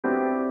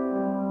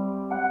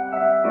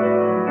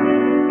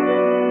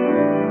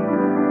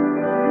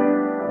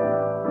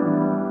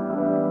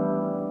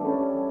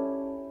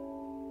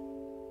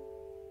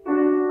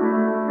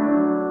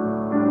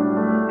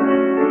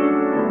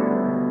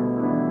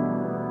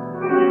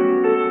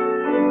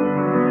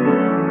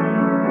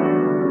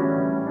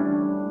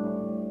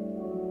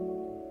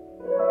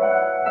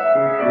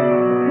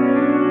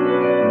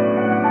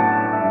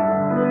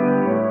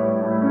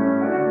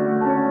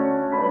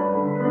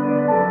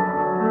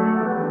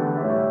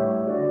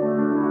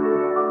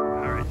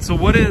So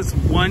what is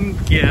one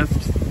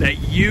gift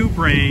that you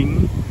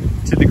bring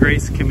to the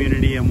Grace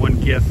community and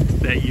one gift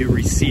that you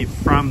receive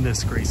from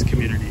this Grace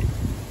community?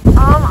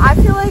 I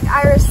feel like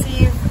I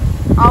receive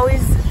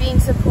always being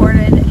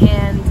supported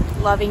and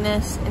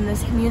lovingness in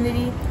this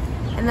community,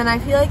 and then I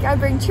feel like I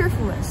bring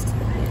cheerfulness to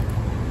the community.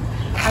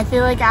 I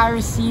feel like I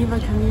receive a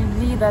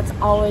community that's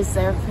always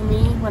there for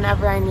me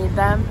whenever I need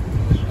them,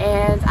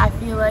 and I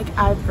feel like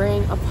I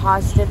bring a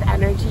positive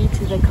energy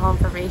to the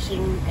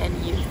confirmation and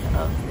youth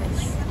of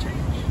this church.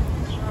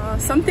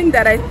 Something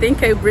that I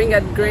think I bring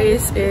at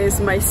Grace is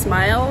my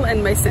smile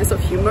and my sense of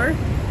humor.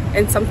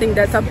 And something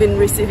that I've been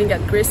receiving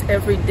at Grace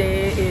every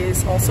day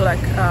is also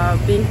like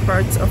being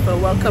part of a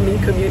welcoming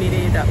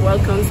community that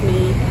welcomes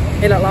me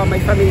and allow my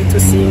family to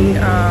sing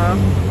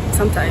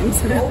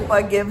sometimes. I hope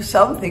I give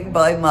something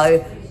by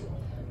my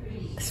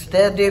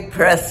steady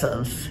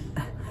presence,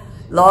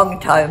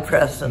 long-time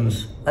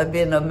presence. I've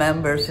been a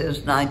member since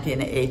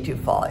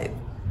 1985.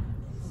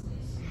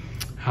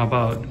 How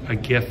about a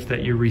gift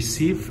that you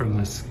receive from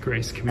this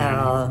Grace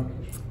community?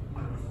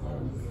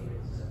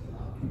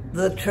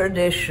 The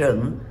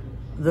tradition,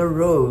 the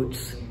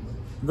roots,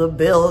 the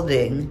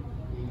building,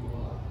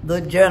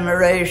 the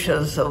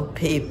generations of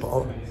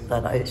people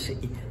that I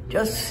see.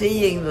 Just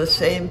seeing the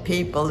same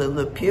people in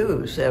the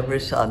pews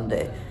every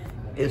Sunday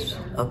is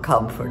a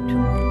comfort to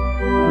me.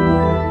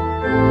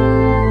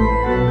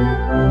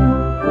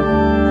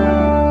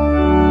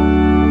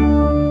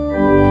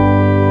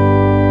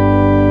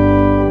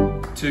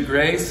 To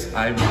Grace,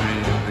 I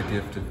bring the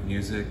gift of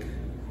music.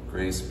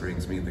 Grace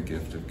brings me the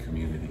gift of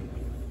community.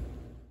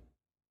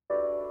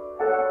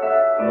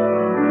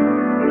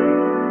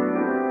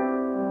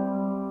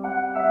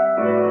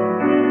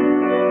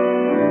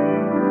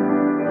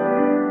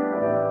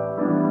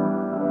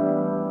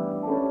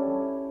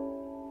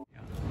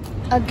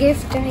 A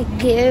gift I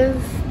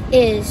give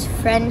is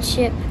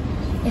friendship.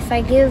 If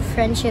I give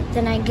friendship,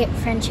 then I get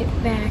friendship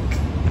back.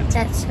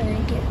 That's what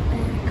I get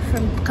back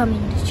from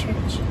coming to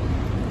church.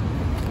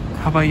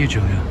 How about you,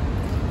 Julia?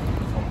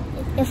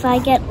 If I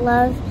get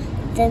love,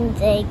 then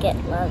they get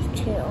love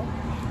too.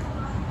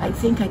 I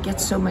think I get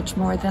so much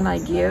more than I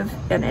give,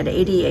 and at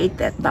 88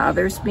 that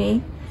bothers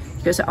me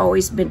because I've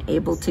always been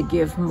able to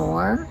give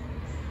more.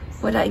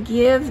 What I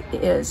give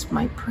is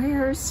my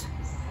prayers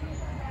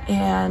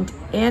and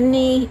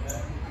anything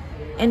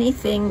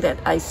that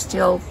I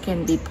still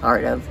can be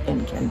part of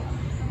and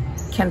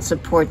can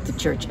support the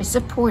church. I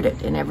support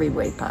it in every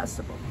way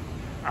possible.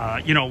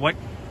 You know, what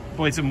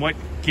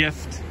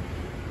gift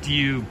do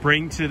you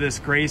bring to this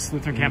Grace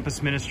Lutheran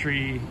Campus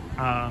Ministry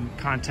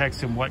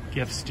context, and what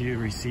gifts do you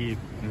receive?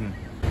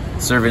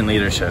 Servant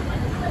leadership.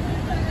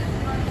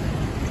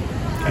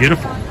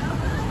 Beautiful.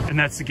 And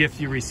that's the gift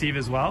you receive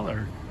as well,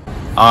 or?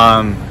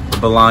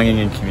 Belonging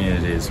in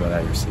community is what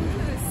I receive.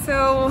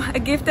 So a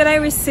gift that I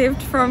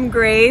received from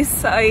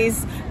Grace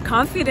is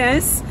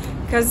confidence,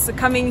 because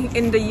coming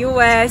in the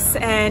US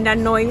and not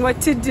knowing what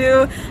to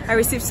do, I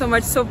received so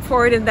much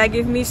support, and that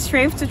gave me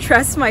strength to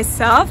trust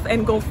myself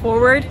and go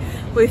forward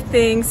with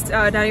things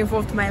that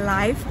involved my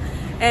life.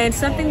 And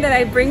something that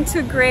I bring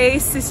to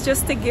Grace is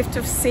just a gift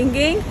of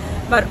singing,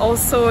 but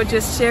also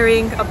just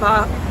sharing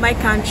about my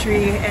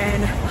country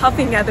and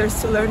helping others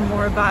to learn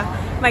more about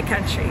my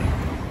country.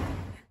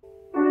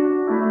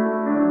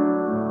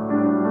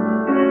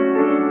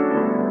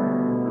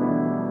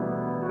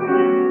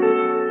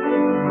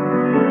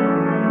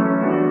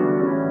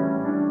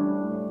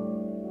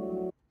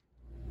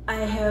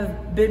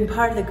 Been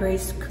part of the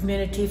Grace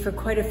community for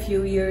quite a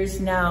few years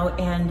now,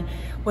 and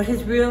what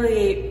has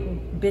really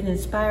been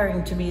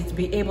inspiring to me is to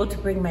be able to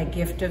bring my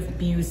gift of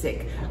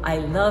music. I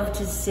love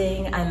to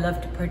sing, I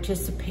love to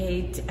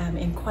participate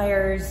in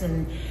choirs,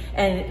 and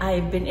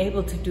I've been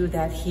able to do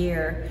that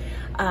here.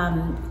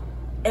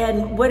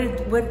 And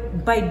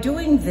by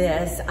doing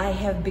this, I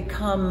have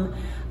become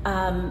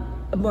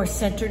a more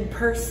centered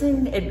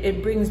person.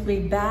 It brings me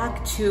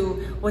back to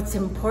what's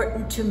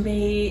important to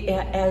me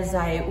as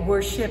I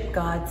worship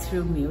God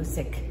through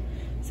music.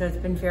 So it's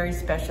been very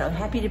special. I'm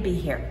happy to be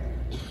here.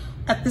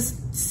 At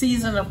this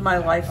season of my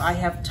life, I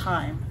have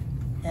time,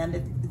 and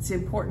it's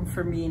important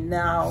for me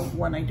now,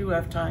 when I do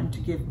have time,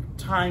 to give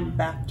time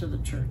back to the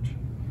church.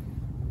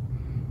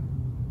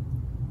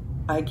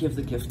 I give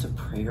the gift of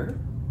prayer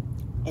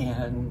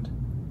and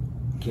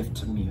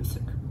gift of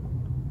music.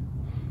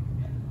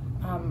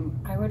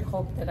 I would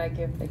hope that I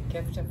give the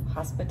gift of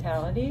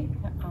hospitality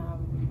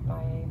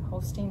by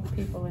hosting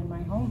people in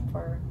my home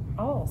for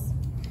owls.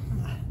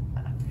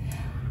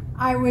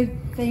 I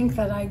would think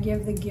that I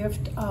give the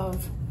gift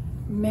of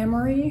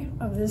memory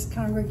of this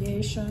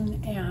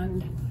congregation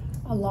and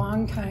a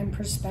long time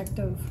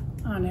perspective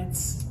on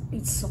its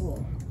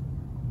soul.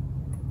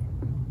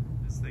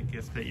 What's the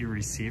gift that you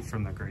receive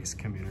from the Grace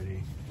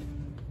community?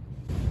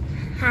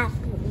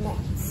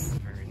 Happiness.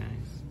 Very nice.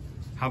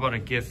 How about a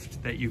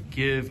gift that you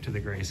give to the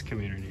Grace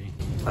community?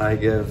 I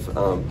give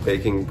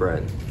baking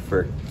bread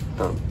for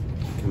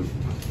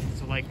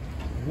So like,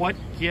 what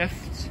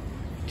gift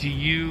do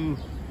you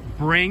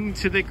bring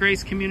to the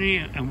Grace community,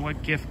 and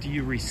what gift do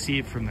you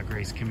receive from the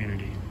Grace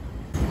community?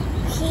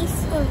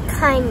 Peace and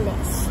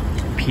kindness.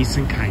 Peace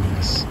and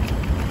kindness.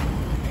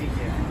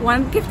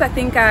 One gift I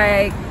think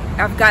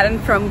I've gotten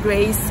from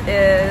Grace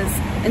is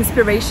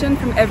inspiration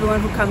from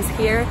everyone who comes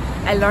here.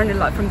 I learned a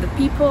lot from the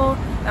people,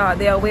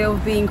 their way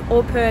of being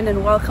open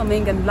and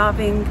welcoming and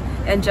loving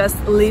and just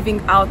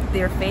living out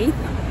their faith.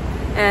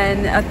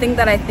 And a thing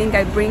that I think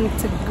I bring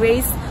to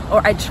Grace, or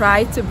I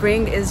try to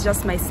bring, is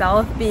just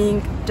myself,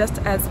 being just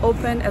as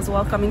open, as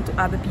welcoming to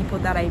other people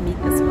that I meet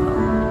as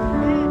well.